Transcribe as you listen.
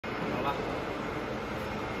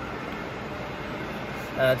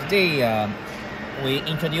Today we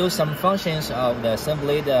introduce some functions of the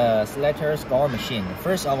assembly the slitter score machine.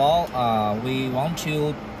 First of all, we want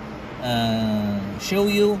to show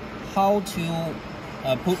you how to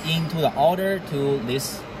put into the order to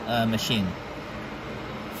this machine.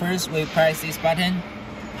 First, we press this button.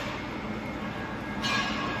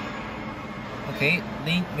 Okay,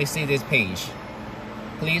 then we see this page.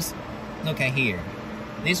 Please look at here.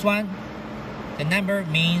 This one, the number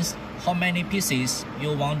means how many pieces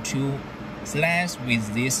you want to slash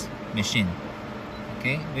with this machine.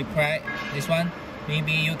 Okay, we press this one.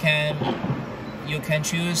 Maybe you can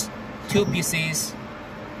choose 2 pieces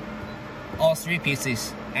or 3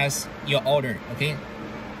 pieces as your order. Okay,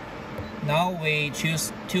 now we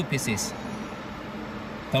choose 2 pieces.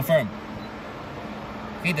 Confirm.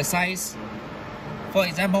 Okay, the size. For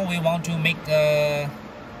example, we want to make the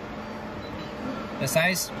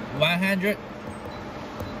size 100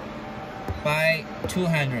 by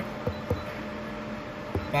 200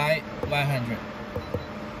 by 100.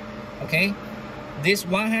 Okay, this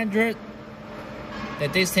 100, the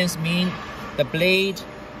distance means the blade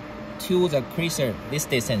to the creaser, this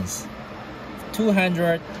distance.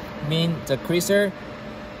 200 means the creaser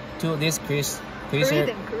to this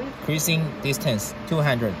creasing distance,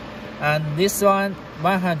 200. And this one,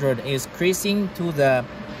 100 is creasing to the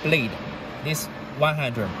blade, this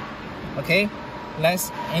 100. Okay,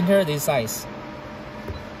 let's enter this size.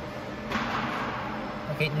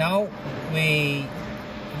 Okay, now we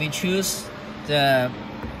choose the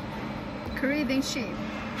creasing shape.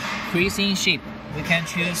 Creasing shape. We can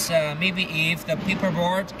choose maybe if the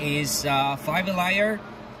paperboard is 5 layer,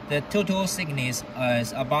 the total thickness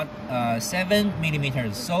is about 7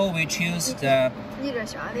 millimeters. So we choose the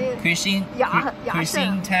creasing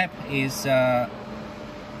tab is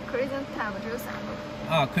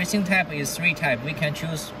creasing tab is 3 types. We can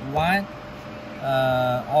choose 1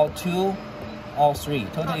 or 2 or 3.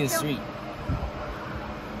 Total is 3.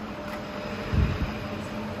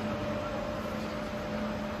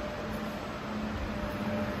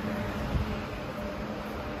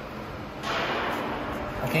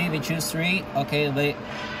 Okay, we choose 3. Okay, we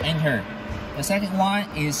enter. The second one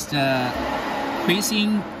is the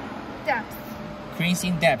creasing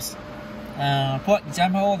depth. For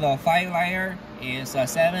example, the 5 layer is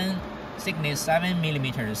thickness 7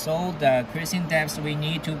 millimeters. So the creasing depth we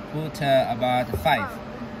need to put about 5.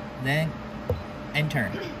 Then enter.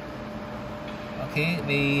 Okay,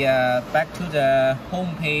 we back to the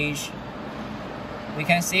home page. We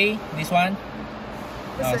can see this one.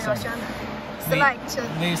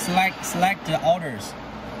 We select the orders.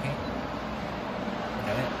 Okay.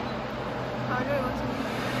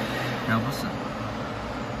 这不是。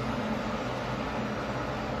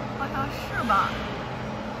好像是吧？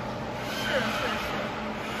是。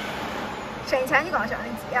省钱你刚选的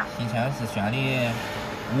几呀？以前是选的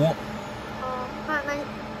5。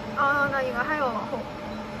那应该还要往后。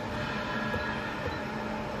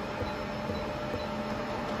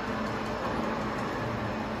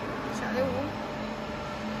选的5。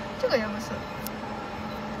这个也不是，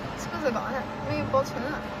这个是刚才没有保存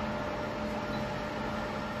了。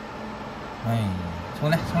哎，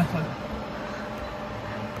重来。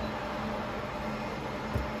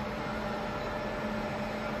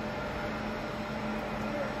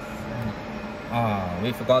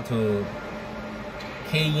We forgot to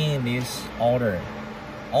key in this order.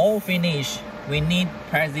 All finish. We need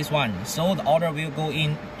press this one, so the order will go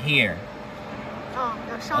in here.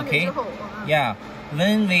 Okay. Yeah.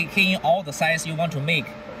 When we key in all the size you want to make,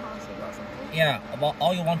 about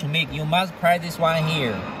all you want to make, you must press this one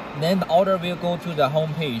here. Then the order will go to the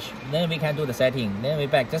home page. Then we can do the setting. Then we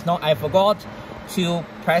back. Just now I forgot to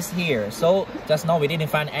press here. So just now we didn't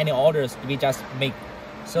find any orders. We just make.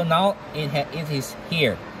 So now it is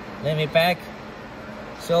here. Then we back.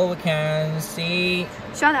 So we can see.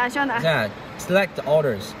 Yeah. Select the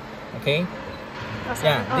orders. Okay.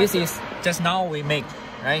 Yeah. This is just now we make,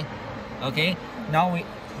 right? Okay. Now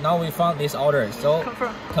we found this order. So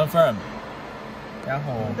confirm. 然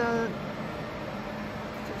后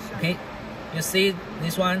Okay, you see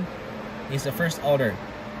this one is the first order.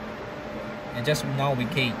 And just now we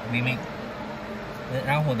make.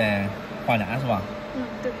 然后的换了是吧？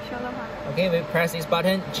对，需要的换了。Okay, we press this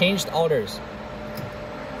button, change the orders.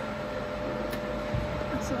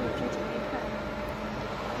 是不是主机没开？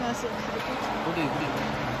应该是开主机。不对。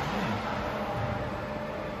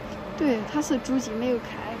对，它是主机没有开。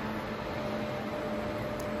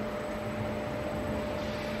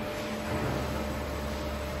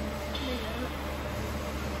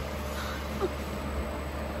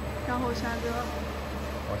然后选择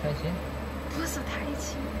保鲜期？不是台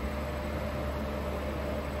旗。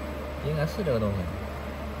应该是这个东西。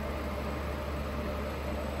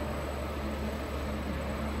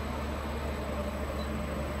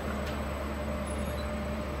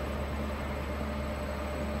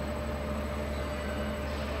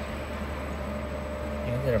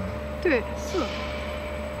应该在这吗？对，是。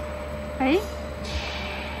哎。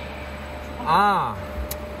Ah.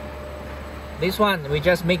 This one we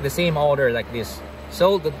just make the same order like this,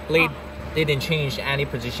 so the blade didn't change any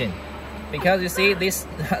position, because you see this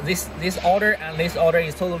order and this order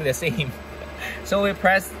is totally the same. So we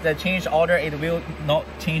press the change order, it will not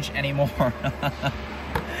change anymore.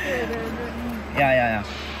 Yeah.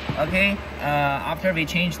 Okay. After we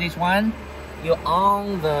change this one, you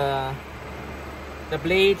on the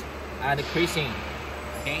blade and the creasing.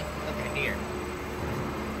 Okay, look at here.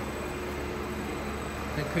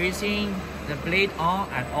 The creasing, the blade on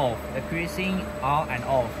and off, the creasing on and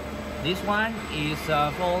off. This one is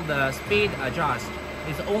for the speed adjust.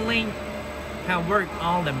 It's only can work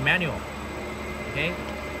on the manual. Okay,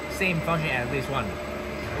 same function as this one.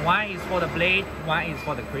 One is for the blade, one is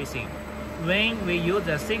for the creasing. When we use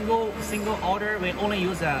a single order, we only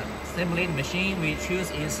use a simulated machine. We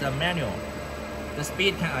choose is a manual. The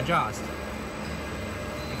speed can adjust.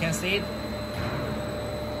 You can see it.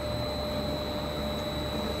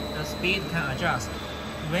 The speed can adjust.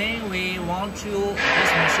 When we want to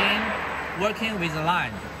this machine working with the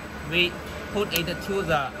line, we put it to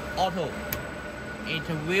the auto. It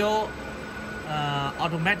will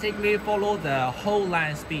automatically follow the whole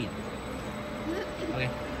line speed. OK，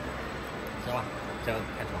 行了，这个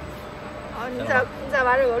开始了。好，你再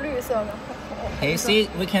把这个绿色的。Okay, see,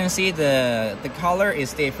 we can see the color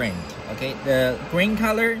is different. Okay, the green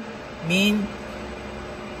color mean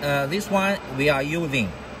this one we are using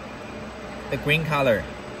the green color.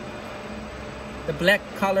 The black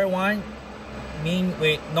color one mean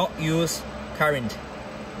we not use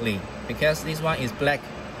currently because this one is black.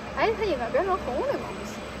 哎，它应该变成红的吗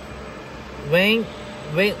？When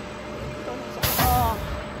哦。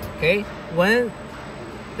Okay, when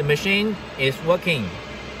the machine is working,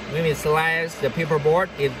 when we slice the paperboard,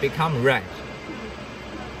 it become red.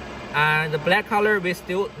 And the black color we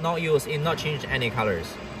still not use, it not change any colors.